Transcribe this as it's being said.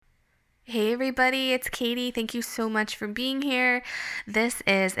Hey everybody, it's Katy. Thank you so much for being here. This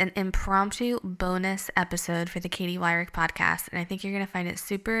is an impromptu bonus episode for the Katy Weirich podcast, and I think you're going to find it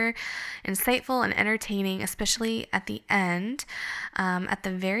super insightful and entertaining, especially at the end. At the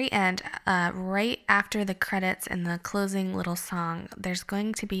very end, right after the credits and the closing little song, there's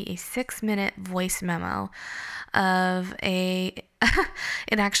going to be a 6-minute voice memo of a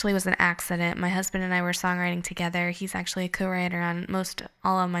it actually was an accident. My husband and I were songwriting together. He's actually a co-writer on most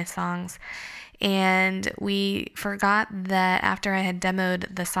all of my songs. And we forgot that after I had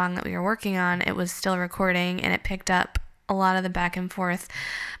demoed the song that we were working on, it was still recording and it picked up a lot of the back and forth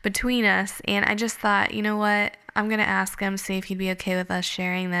between us. And I just thought, you know what? I'm going to ask him, see if he'd be okay with us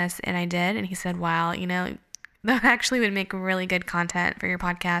sharing this. And I did. And he said, wow, that actually would make really good content for your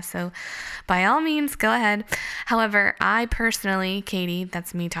podcast. So by all means, go ahead. However, I personally, Katy,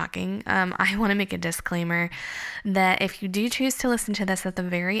 that's me talking, I want to make a disclaimer that if you do choose to listen to this at the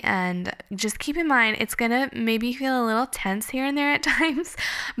very end, just keep in mind it's going to maybe feel a little tense here and there at times,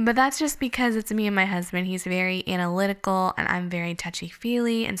 but that's just because it's me and my husband. He's very analytical and I'm very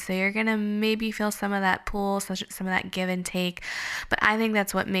touchy-feely, and so you're going to maybe feel some of that pull, some of that give and take, but I think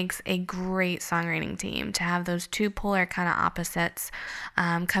that's what makes a great songwriting team, to have those two polar kind of opposites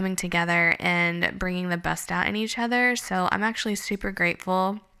coming together and bringing the best out in each other. So I'm actually super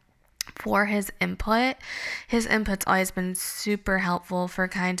grateful for his input. His input's always been super helpful for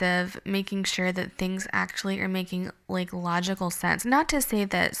kind of making sure that things actually are making like logical sense. Not to say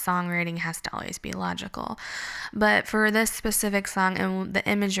that songwriting has to always be logical, but for this specific song and the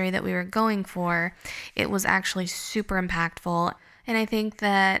imagery that we were going for, it was actually super impactful. And I think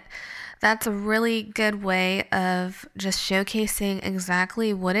that that's a really good way of just showcasing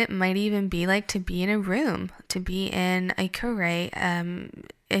exactly what it might even be like to be in a room, to be in a chorus.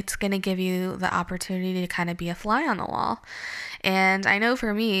 It's going to give you the opportunity to kind of be a fly on the wall. And I know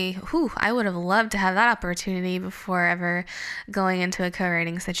for me, I would have loved to have that opportunity before ever going into a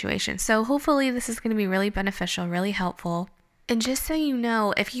co-writing situation. So hopefully this is going to be really beneficial, really helpful. And just so you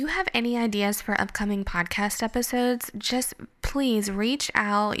know, if you have any ideas for upcoming podcast episodes, just please reach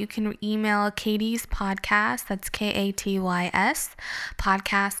out. You can email Katy's podcast, that's Katys,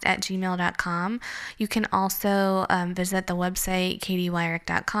 podcast@gmail.com. You can also visit the website,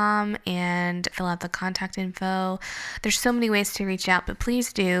 katyweirich.com, and fill out the contact info. There's so many ways to reach out, but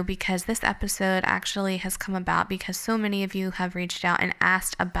please do, because this episode actually has come about because so many of you have reached out and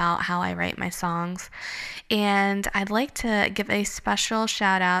asked about how I write my songs. And I'd like to give a special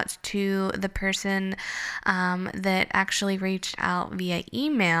shout out to the person that actually reached out via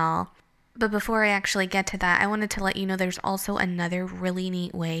email. But before I actually get to that, I wanted to let you know there's also another really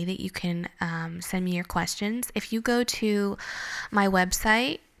neat way that you can send me your questions. If you go to my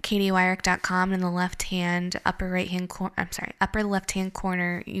website, katyweirich.com, in the upper left hand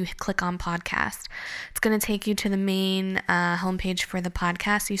corner, you click on podcast. It's going to take you to the main homepage for the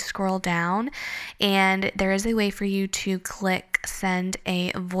podcast. You scroll down and there is a way for you to click send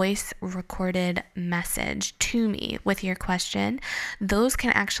a voice recorded message to me with your question. Those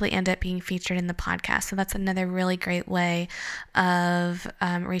can actually end up being featured in the podcast. So that's another really great way of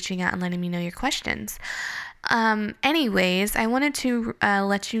reaching out and letting me know your questions. Anyways, I wanted to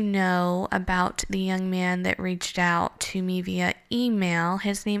let you know about the young man that reached out to me via email.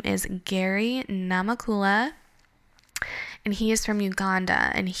 His name is Gary Namakula, and he is from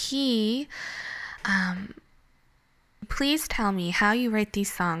Uganda. And he, please tell me how you write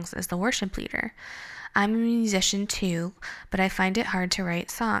these songs as the worship leader. I'm a musician too, but I find it hard to write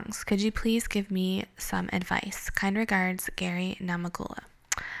songs. Could you please give me some advice? Kind regards, Gary Namakula.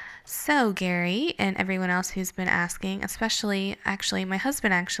 So Gary and everyone else who's been asking, especially actually my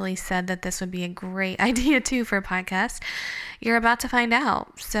husband actually said that this would be a great idea too for a podcast. You're about to find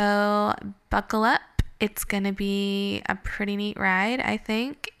out. So buckle up. It's going to be a pretty neat ride, I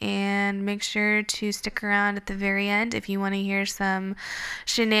think, and make sure to stick around at the very end if you want to hear some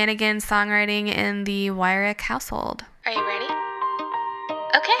shenanigans songwriting in the Weirich household. Are you ready?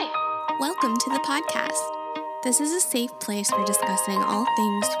 Okay. Welcome to the podcast. This is a safe place for discussing all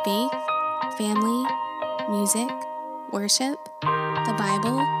things faith, family, music, worship, the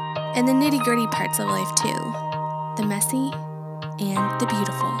Bible, and the nitty-gritty parts of life too. The messy and the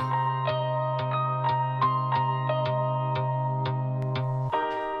beautiful.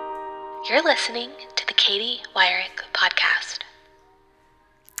 You're listening to the Katy Weirich podcast.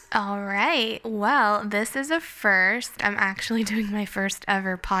 All right. Well, this is a first. I'm actually doing my first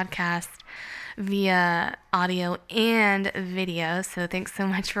ever podcast via audio and video. So thanks so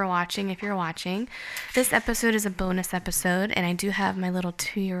much for watching if you're watching. This episode is a bonus episode, and I do have my little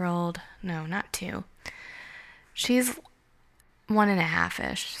 2-year-old, no, not 2. She's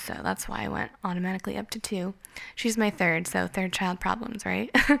 1.5-ish, so that's why I went automatically up to 2. She's my third, so third child problems, right?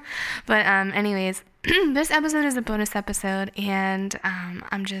 But anyways, this episode is a bonus episode, and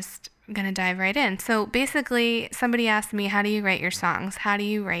I'm just gonna dive right in. So basically, somebody asked me, how do you write your songs? How do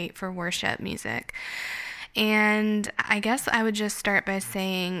you write for worship music? And I guess I would just start by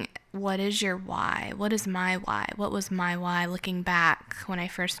saying, what is your why? What is my why? What was my why looking back when I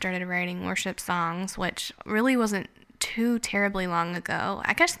first started writing worship songs, which really wasn't too terribly long ago.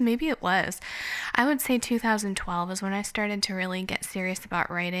 I guess maybe it was. I would say 2012 is when I started to really get serious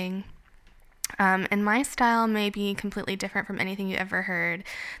about writing. And my style may be completely different from anything you ever heard.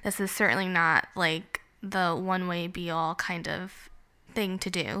 This is certainly not like the one-way be-all kind of thing to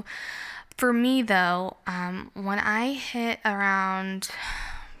do. For me, though, when I hit around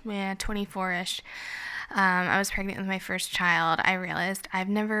 24-ish, I was pregnant with my first child, I realized I've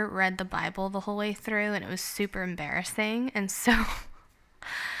never read the Bible the whole way through, and it was super embarrassing. And so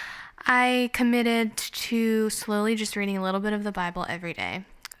I committed to slowly just reading a little bit of the Bible every day.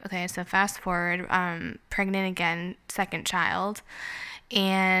 Okay, so fast forward, pregnant again, second child,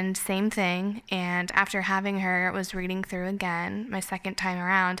 and same thing. And after having her, I was reading through again my second time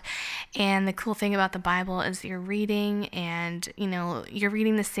around. And the cool thing about the Bible is you're reading, and you're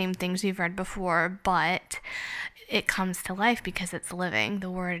reading the same things you've read before, but it comes to life because it's living. The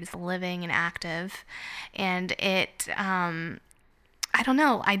word is living and active, and it I don't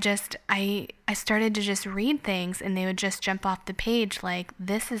know, I started to just read things, and they would just jump off the page like,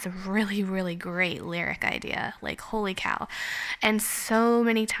 this is a really, really great lyric idea. Like, holy cow. And so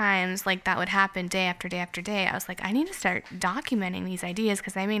many times, like, that would happen day after day after day. I was like, I need to start documenting these ideas,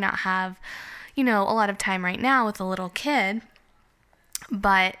 because I may not have, a lot of time right now with a little kid,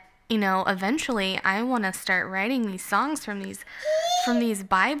 but eventually I want to start writing these songs from these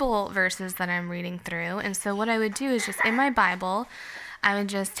Bible verses that I'm reading through. And so what I would do is just in my Bible, I would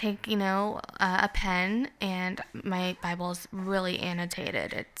just take, a pen, and my Bible is really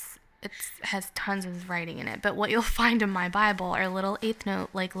annotated. It has tons of writing in it. But what you'll find in my Bible are little eighth note,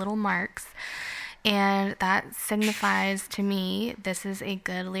 like little marks. And that signifies to me, this is a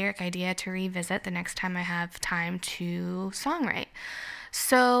good lyric idea to revisit the next time I have time to songwrite.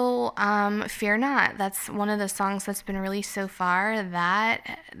 So, fear not. That's one of the songs that's been released so far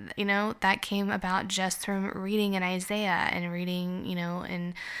that, that came about just from reading in Isaiah and reading,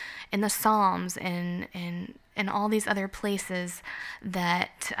 in the Psalms and all these other places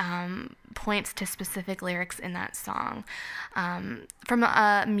that points to specific lyrics in that song. From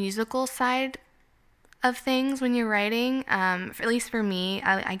a musical side of things when you're writing, at least for me,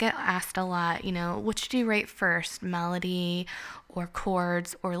 I get asked a lot, which do you write first, melody or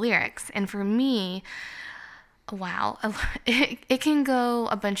chords or lyrics? And for me, wow, it can go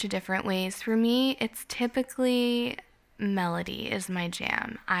a bunch of different ways. For me, it's typically melody is my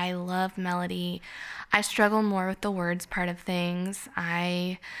jam. I love melody. I struggle more with the words part of things.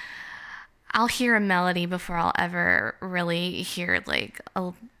 I'll hear a melody before I'll ever really hear like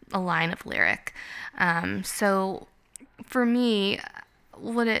a line of lyric. So for me,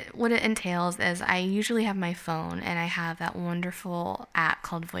 what it entails is I usually have my phone, and I have that wonderful app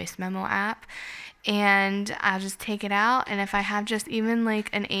called Voice Memo app, and I'll just take it out, and if I have just even like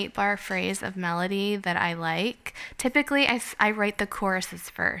an 8-bar phrase of melody that I like, typically I write the choruses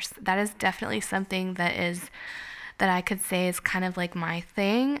first. That is definitely something that I could say is kind of like my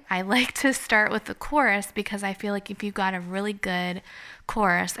thing. I like to start with the chorus, because I feel like if you've got a really good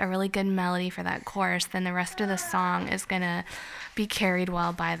chorus, a really good melody for that chorus, then the rest of the song is gonna be carried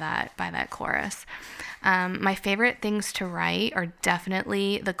well by that chorus. My favorite things to write are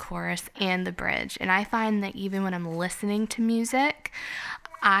definitely the chorus and the bridge. And I find that even when I'm listening to music,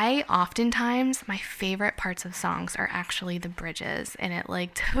 my favorite parts of songs are actually the bridges, and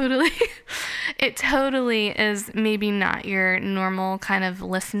it totally is maybe not your normal kind of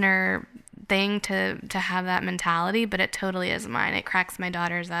listener thing to have that mentality, but it totally is mine. It cracks my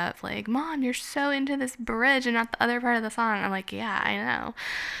daughters up, like, Mom, you're so into this bridge and not the other part of the song. I'm like, yeah, I know.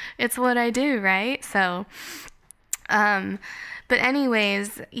 It's what I do, right? So, but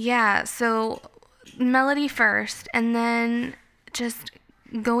anyways, yeah, so melody first, and then just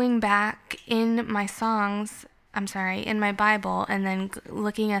going back in my in my Bible, and then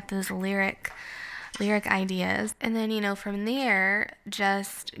looking at those lyric ideas, and then from there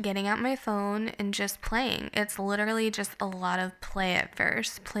just getting out my phone and just playing. It's literally just a lot of play at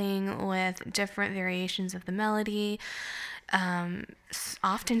first, playing with different variations of the melody,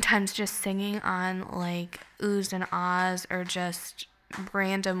 oftentimes just singing on like oohs and ahs, or just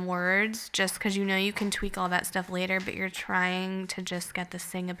random words, just because you can tweak all that stuff later, but you're trying to just get the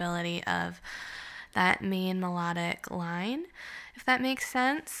singability of that main melodic line. if that makes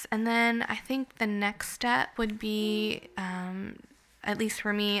sense. And then I think the next step would be, at least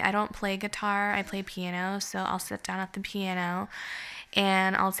for me, I don't play guitar, I play piano. So I'll sit down at the piano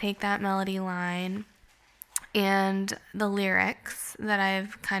and I'll take that melody line and the lyrics that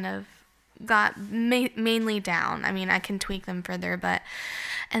I've kind of got mainly down. I mean, I can tweak them further,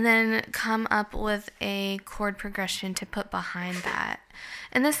 and then come up with a chord progression to put behind that.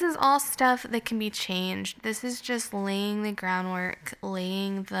 And this is all stuff that can be changed. This is just laying the groundwork,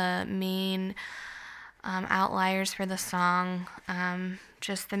 laying the main outliers for the song,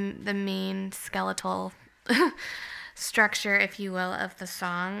 just the main skeletal structure, if you will, of the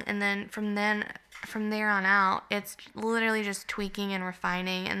song. And then from there on out, it's literally just tweaking and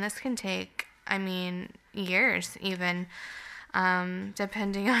refining. And this can take, years even,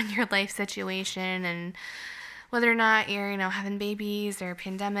 depending on your life situation and whether or not you're, having babies or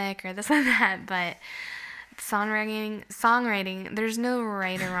pandemic or this and that. But songwriting, there's no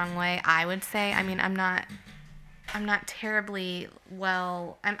right or wrong way, I would say. I'm not terribly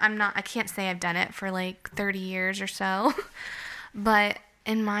well, I can't say I've done it for like 30 years or so. But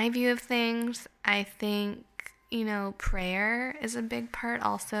in my view of things, I think, prayer is a big part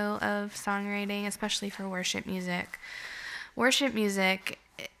also of songwriting, especially for worship music. Worship music,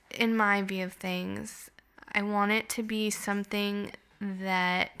 in my view of things, I want it to be something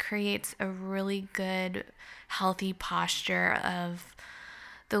that creates a really good, healthy posture of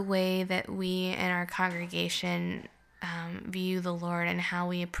the way that we in our congregation view the Lord and how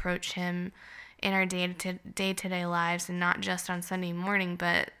we approach Him in our day-to-day lives, and not just on Sunday morning,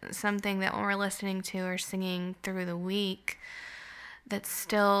 but something that when we're listening to or singing through the week that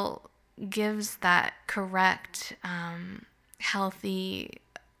still gives that correct, healthy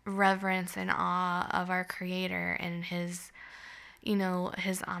reverence and awe of our Creator and His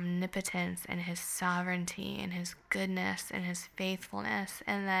omnipotence and His sovereignty and His goodness and His faithfulness,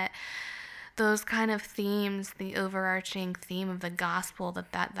 and that those kind of themes, the overarching theme of the gospel,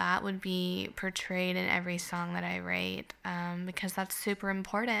 that would be portrayed in every song that I write, because that's super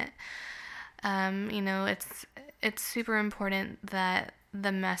important. It's super important that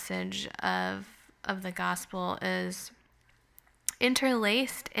the message of the gospel is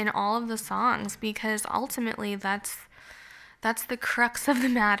interlaced in all of the songs, because ultimately that's the crux of the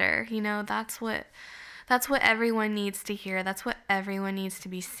matter. That's what everyone needs to hear. That's what everyone needs to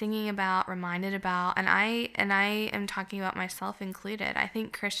be singing about, reminded about. And I am talking about myself included. I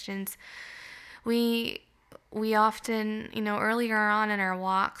think Christians, we often, earlier on in our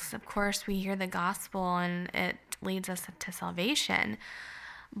walks, of course, we hear the gospel and it leads us to salvation.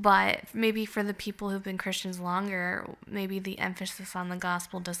 But maybe for the people who've been Christians longer, maybe the emphasis on the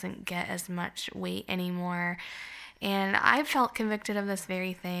gospel doesn't get as much weight anymore. And I felt convicted of this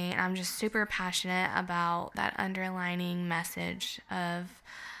very thing. I'm just super passionate about that underlining message of,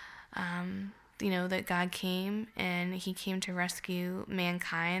 that God came and He came to rescue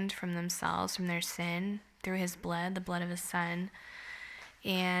mankind from themselves, from their sin, through His blood, the blood of His Son.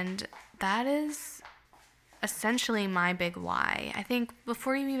 And that is essentially my big why. I think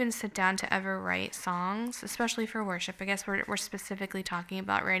before you even sit down to ever write songs, especially for worship, I guess we're specifically talking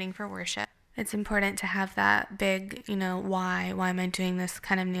about writing for worship, it's important to have that big, why am I doing this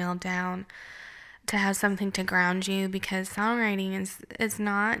kind of nailed down, to have something to ground you, because songwriting is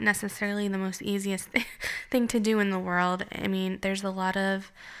not necessarily the most easiest thing to do in the world. There's a lot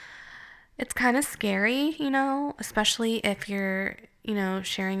of, it's kind of scary, especially if you're,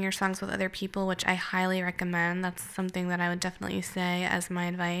 sharing your songs with other people, which I highly recommend. That's something that I would definitely say as my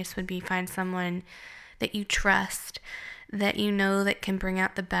advice would be, find someone that you trust, that that can bring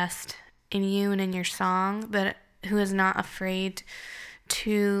out the best in you and in your song, but who is not afraid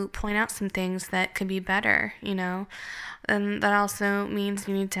to point out some things that could be better, And that also means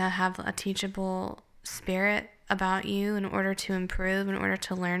you need to have a teachable spirit about you in order to improve, in order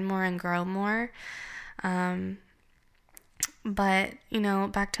to learn more and grow more. But,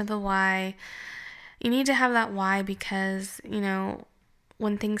 back to the why, you need to have that why because,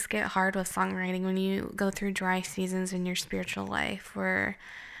 when things get hard with songwriting, when you go through dry seasons in your spiritual life where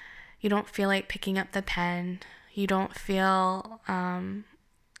you don't feel like picking up the pen, you don't feel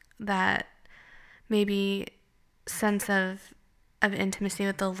that maybe sense of intimacy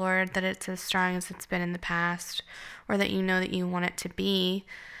with the Lord, that it's as strong as it's been in the past, or that that you want it to be.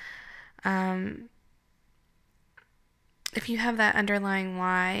 If you have that underlying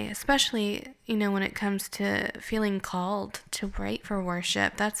why, especially, when it comes to feeling called to write for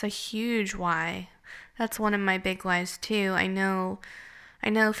worship, that's a huge why. That's one of my big whys too. I know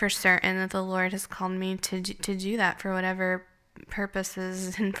for certain that the Lord has called me to do that for whatever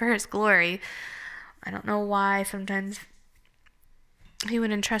purposes and for His glory. I don't know why sometimes he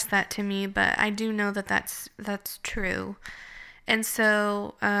would entrust that to me, but I do know that that's true. And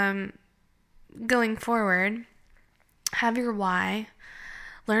so, going forward, have your why,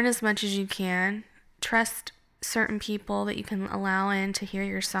 learn as much as you can, trust certain people that you can allow in to hear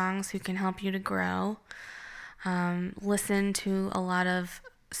your songs who can help you to grow. Listen to a lot of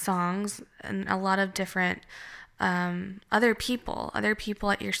songs and a lot of different other people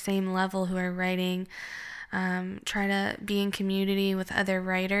at your same level who are writing. Try to be in community with other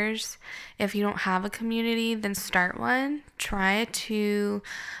writers. If you don't have a community, then start one. Try to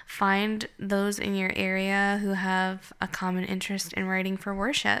find those in your area who have a common interest in writing for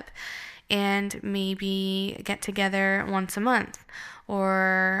worship, and maybe get together once a month,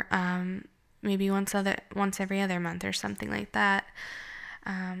 or maybe once every other month or something like that.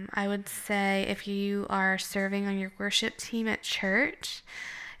 I would say if you are serving on your worship team at church,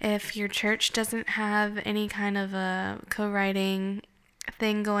 if your church doesn't have any kind of a co-writing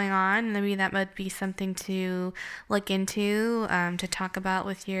thing going on, maybe that would be something to look into, to talk about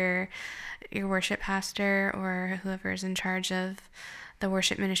with your worship pastor or whoever is in charge of the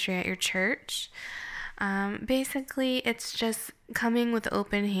worship ministry at your church. Basically, it's just coming with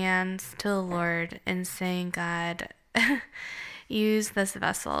open hands to the Lord and saying, God, use this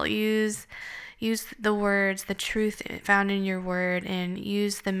vessel, use the words, the truth found in your word, and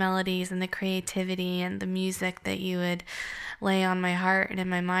use the melodies and the creativity and the music that you would lay on my heart and in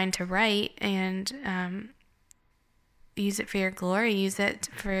my mind to write, and use it for your glory, use it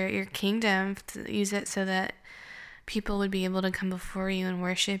for your kingdom, use it so that people would be able to come before you and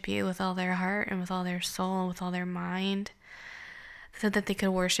worship you with all their heart and with all their soul and with all their mind, so that they could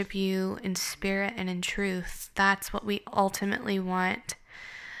worship you in spirit and in truth. That's what we ultimately want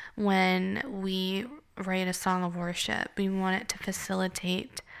when we write a song of worship. We want it to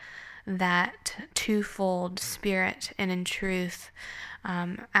facilitate that twofold spirit and in truth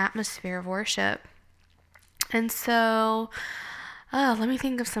atmosphere of worship. And so let me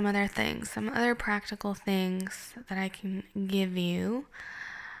think of some other things, some other practical things that I can give you.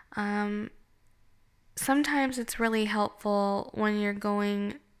 Sometimes it's really helpful when you're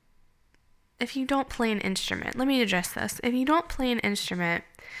going, if you don't play an instrument, let me address this. If you don't play an instrument,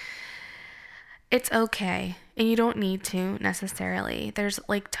 it's okay, and you don't need to necessarily. There's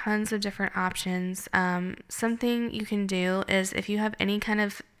like tons of different options. Something you can do is, if you have any kind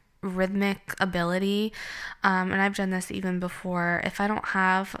of rhythmic ability, and I've done this even before, if I don't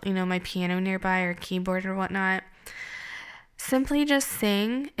have, my piano nearby or keyboard or whatnot, simply just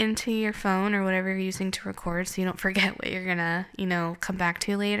sing into your phone or whatever you're using to record so you don't forget what you're gonna, come back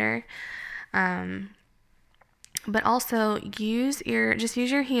to later. But also use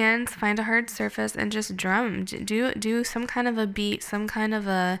your hands, find a hard surface and just drum. Do some kind of a beat, some kind of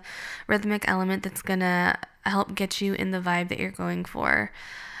a rhythmic element that's gonna help get you in the vibe that you're going for.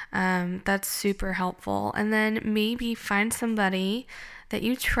 That's super helpful. And then maybe find somebody that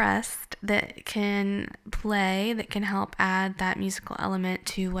you trust that can play, that can help add that musical element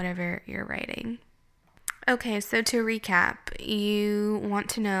to whatever you're writing. Okay, so to recap, you want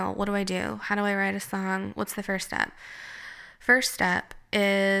to know, what do I do? How do I write a song? What's the first step? First step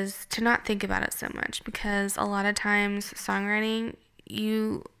is to not think about it so much, because a lot of times songwriting,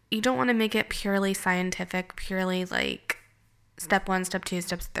 you don't want to make it purely scientific, purely like step 1, step 2,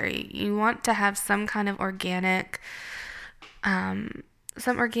 step 3. You want to have some kind of organic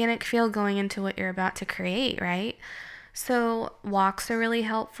feel going into what you're about to create, right? So walks are really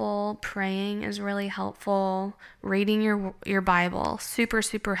helpful. Praying is really helpful. Reading your Bible, super,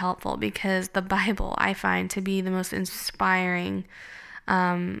 super helpful, because the Bible I find to be the most inspiring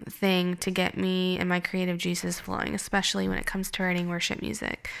thing to get me and my creative juices flowing, especially when it comes to writing worship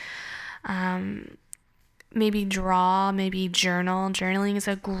music. Maybe draw, maybe journal. Journaling is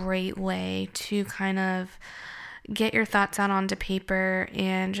a great way to kind of get your thoughts out onto paper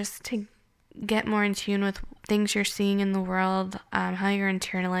and just to get more in tune with things you're seeing in the world, how you're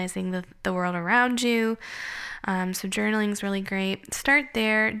internalizing the world around you. So journaling is really great. Start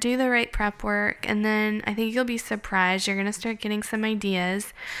there, do the right prep work, and then I think you'll be surprised. You're going to start getting some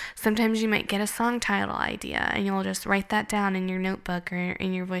ideas. Sometimes you might get a song title idea, and you'll just write that down in your notebook or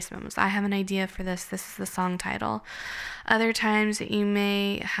in your voice memos. I have an idea for this. This is the song title. Other times you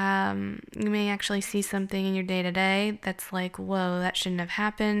may actually see something in your day-to-day that's like, whoa, that shouldn't have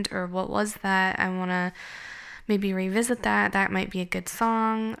happened, or what was that? I want to maybe revisit that. That might be a good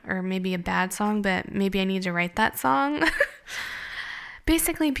song, or maybe a bad song, but maybe I need to write that song.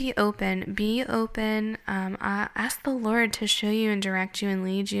 Basically, be open. Ask the Lord to show you and direct you and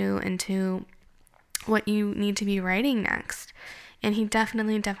lead you into what you need to be writing next. And he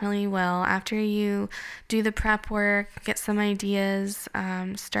definitely will. After you do the prep work, get some ideas,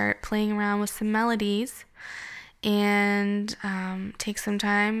 start playing around with some melodies, and take some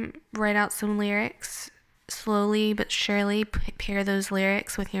time, write out some lyrics, slowly but surely pair those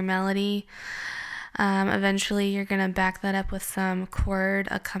lyrics with your melody. Eventually you're going to back that up with some chord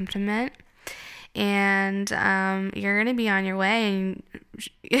accompaniment, and you're going to be on your way, and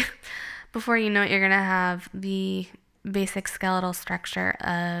before you know it, you're going to have the basic skeletal structure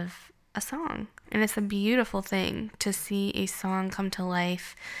of a song. And it's a beautiful thing to see a song come to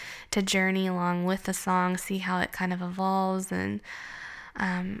life, to journey along with the song, see how it kind of evolves, and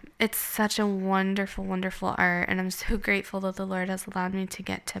it's such a wonderful, wonderful art, and I'm so grateful that the Lord has allowed me to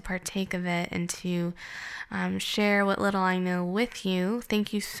get to partake of it and to share what little I know with you.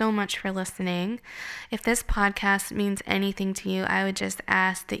 Thank you so much for listening. If this podcast means anything to you, I would just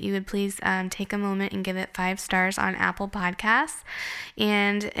ask that you would please take a moment and give it 5 stars on Apple Podcasts.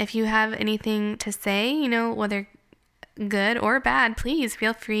 And if you have anything to say, whether good or bad, please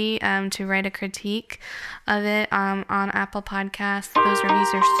feel free to write a critique of it on Apple Podcasts. Those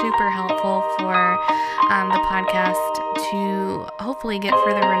reviews are super helpful for the podcast to hopefully get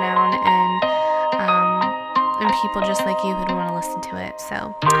further renown and people just like you who want to listen to it.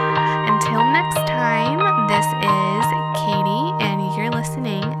 So until next time, this is Katie, and you're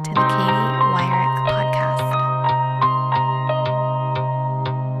listening to the Katy Weirich podcast.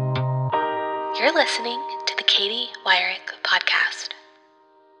 You're listening to the Katy Weirich podcast.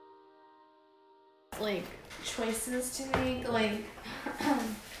 Choices to make,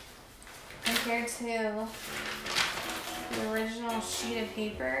 compared to the original sheet of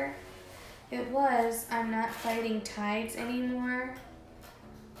paper, it was, I'm not fighting tides anymore,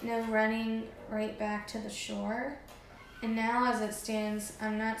 no running right back to the shore. And now as it stands,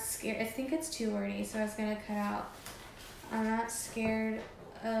 I'm not scared. I think it's too wordy, so I was going to cut out, I'm not scared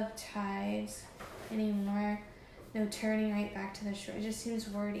of tides anymore, no turning right back to the shore. It just seems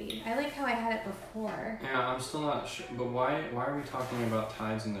wordy. I like how I had it before. Yeah, I'm still not sure, but why are we talking about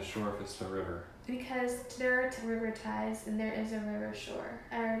tides in the shore if it's the river? Because there are river tides and there is a river shore.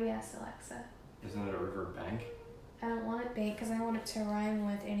 I already asked Alexa. Isn't it a river bank? I don't want it bank because I want it to rhyme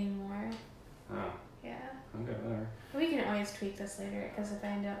with anymore. Oh. Yeah. Okay, whatever. We can always tweak this later because if I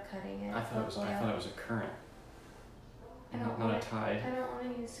end up cutting it, I thought it was a current. Not a tide. I don't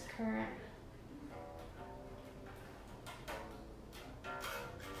want to use current.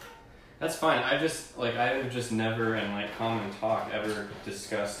 That's fine. I've just never in common talk ever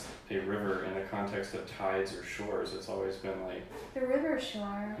discussed a river in the context of tides or shores. It's always been the river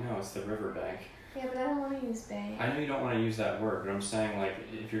shore. No, it's the river bank. Yeah, but I don't want to use bank. I know you don't want to use that word, but I'm saying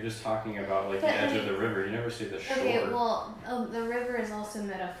if you're just talking about the edge of the river, you never say the shore. Okay, well, the river is also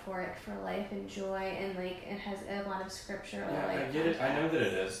metaphoric for life and joy, and it has a lot of scripture. Yeah, I get it. I know that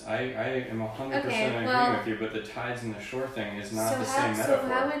it is. I am 100% agreeing with you, but the tides and the shore thing is not the same metaphor. So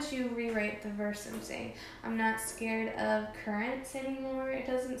how would you rewrite the verse I'm saying? I'm not scared of currents anymore. It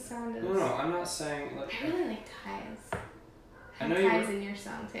doesn't sound as... No, I'm not saying... I really like tides. I know tides in your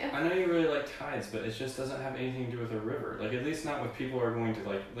song too. I know you really like tides, but it just doesn't have anything to do with a river. At least not with people who are going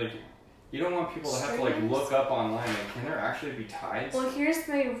to you don't want people to have to look up online. Can there actually be tides? Well, here's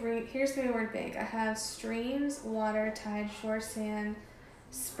my word bank. I have streams, water, tide, shore, sand,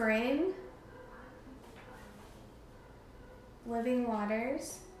 spring, living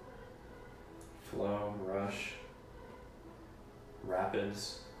waters, flow, rush,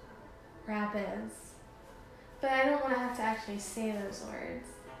 rapids. But I don't want to have to actually say those words.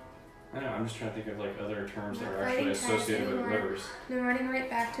 I know, I'm just trying to think of other terms that are actually associated with rivers. No running right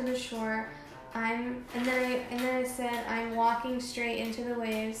back to the shore. And then I said I'm walking straight into the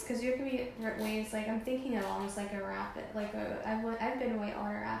waves, because there can be waves I'm thinking of almost like a rapid, I've been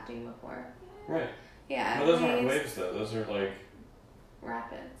whitewater rafting before. Right. Yeah. Well, those aren't waves though. Those are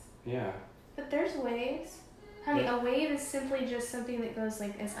rapids. Yeah. But there's waves. Honey, a wave is simply just something that goes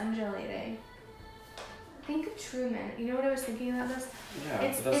is undulating. Think of Truman. You know what I was thinking about this? Yeah,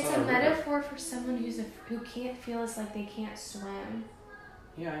 it's a metaphor for someone who can't feel it's like they can't swim.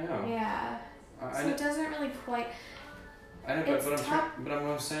 Yeah, I know. Yeah. So it doesn't really quite. I know, but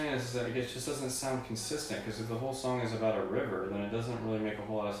what I'm saying is that it just doesn't sound consistent, because if the whole song is about a river, then it doesn't really make a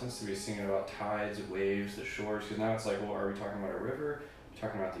whole lot of sense to be singing about tides, waves, the shores, because now it's are we talking about a river? Are we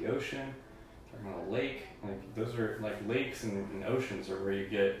talking about the ocean? Talking about a lake? Those are lakes and oceans are where you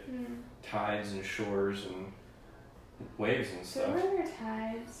get tides and shores and waves and stuff. The river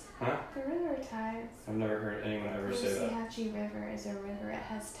tides. Huh? The river tides. I've never heard anyone ever say that. The Sahatchee River is a river. It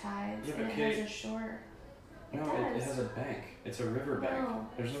has tides, yeah, and it has a shore. No, it has a bank. It's a river bank. No,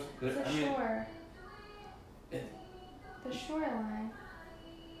 There's no. It's a shore. The shoreline.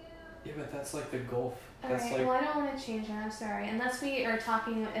 Yeah, but that's like the Gulf. Alright, like... well, I don't want to change that. I'm sorry. Unless we are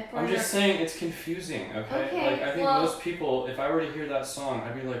talking... I'm just saying it's confusing, okay? Like, I think most people, if I were to hear that song,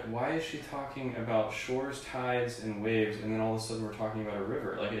 I'd be like, why is she talking about shores, tides, and waves, and then all of a sudden we're talking about a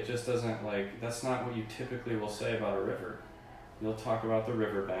river? Like, it just doesn't, like, that's not what you typically will say about a river. You'll talk about the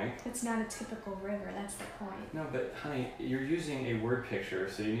riverbank. It's not a typical river, that's the point. No, but honey, you're using a word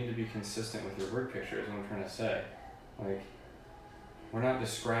picture, so you need to be consistent with your word picture, is what I'm trying to say. Like, we're not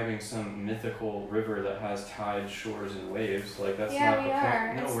describing some mythical river that has tides, shores, and waves. Like, that's not the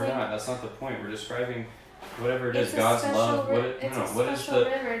point. No, we're not. That's not the point. We're describing whatever it is, God's love. It's a special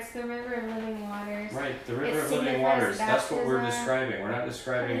river. It's the river of living waters. Right, the river of living waters. That's what we're describing. We're not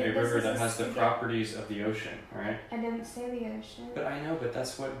describing a river that has the properties of the ocean, right? I didn't say the ocean. But I know, but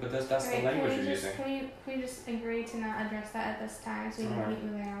that's the language you're using. Can we just agree to not address that at this time so we can keep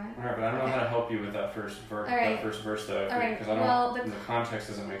moving on? Alright, but I don't know how to help you with that first verse though, because the context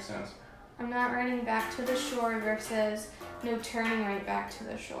doesn't make sense. I'm not running back to the shore versus no turning right back to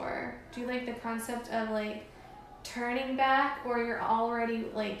the shore. Do you like the concept of like turning back, or you're already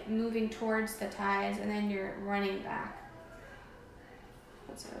like moving towards the tides and then you're running back?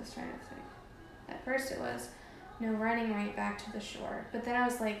 That's what I was trying to say. At first it was no running right back to the shore, but then I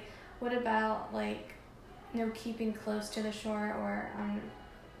was like, what about like no keeping close to the shore, or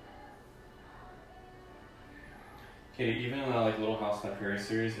Katy, even in that like Little House on the Prairie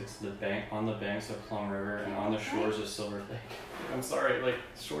series, it's on the banks of Plum River and on the shores of Silver Lake. I'm sorry, like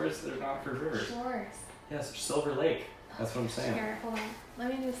shores, they're not for rivers. Shores. Yes, Silver Lake. That's what I'm saying. Here, hold on.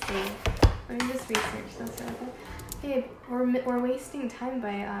 Let me just see. Let me just research this real quick. Babe, we're wasting time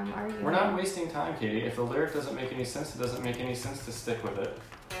by arguing. We're not wasting time, Katy. If the lyric doesn't make any sense, it doesn't make any sense to stick with it.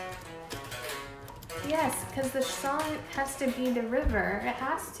 Yes, because the song has to be the river. It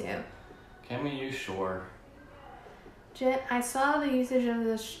has to. Can we use shore? I saw the usage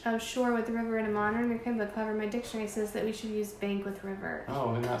of shore with river in a modern American book. However, my dictionary says that we should use bank with river.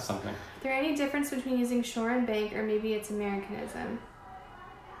 Oh, isn't that something? Is there any difference between using shore and bank, or maybe it's Americanism?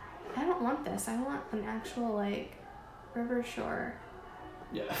 I don't want this. I want an actual, like, river shore.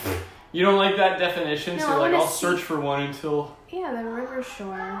 Yeah. You don't like that definition, no, so like, I'll search for one until... Yeah, the river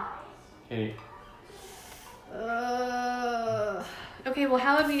shore. Katy. Okay, well,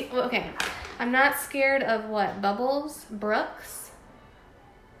 how would we... Okay. I'm not scared of what? Bubbles? Brooks?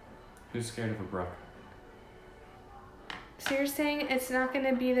 Who's scared of a brook? So you're saying it's not going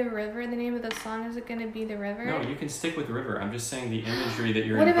to be the river? The name of the song isn't going to be the river? No, you can stick with river. I'm just saying the imagery that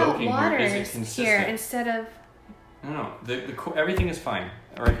you're what invoking about here waters isn't consistent. here instead of... No, everything is fine.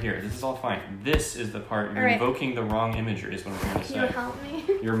 Right here. This is all fine. This is the part. You're invoking the wrong imagery is what I'm trying to say. Can you help me?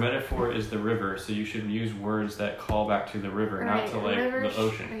 Your metaphor is the river, so you should use words that call back to the river, not to like the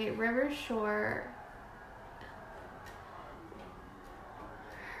ocean. Okay, river, shore.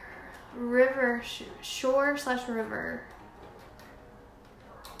 River, shore / river.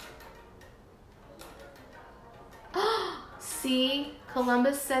 See,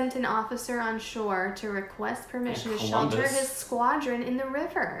 Columbus sent an officer on shore to request permission to shelter his squadron in the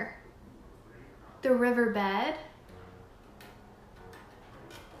river. The riverbed.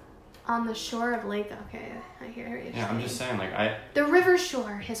 On the shore of Lake. Okay, I hear you. Yeah, I'm just saying, like, The river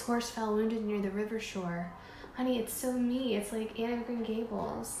shore. His horse fell wounded near the river shore. Honey, it's so me. It's like Anne of Green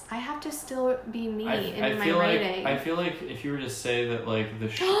Gables. I have to still be me in my writing. I feel like if you were to say that, like, I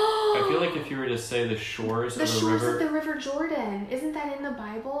feel like if you were to say the shores of the river... The shores of the River Jordan. Isn't that in the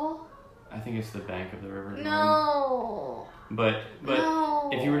Bible? I think it's the bank of the river Jordan. No. But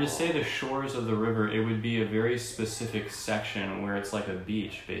if you were to say the shores of the river, it would be a very specific section where it's like a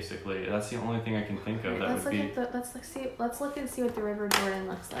beach, basically. That's the only thing I can think of. Let's look and see what the River Jordan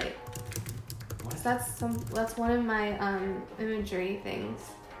looks like. What? That's one of my imagery things.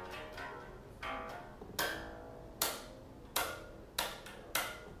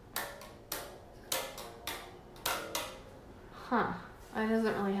 Huh. It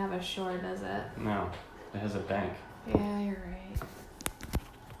doesn't really have a shore, does it? No. It has a bank. Yeah, you're right.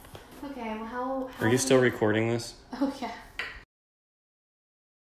 Okay, well, how Are you still recording this? Oh, yeah.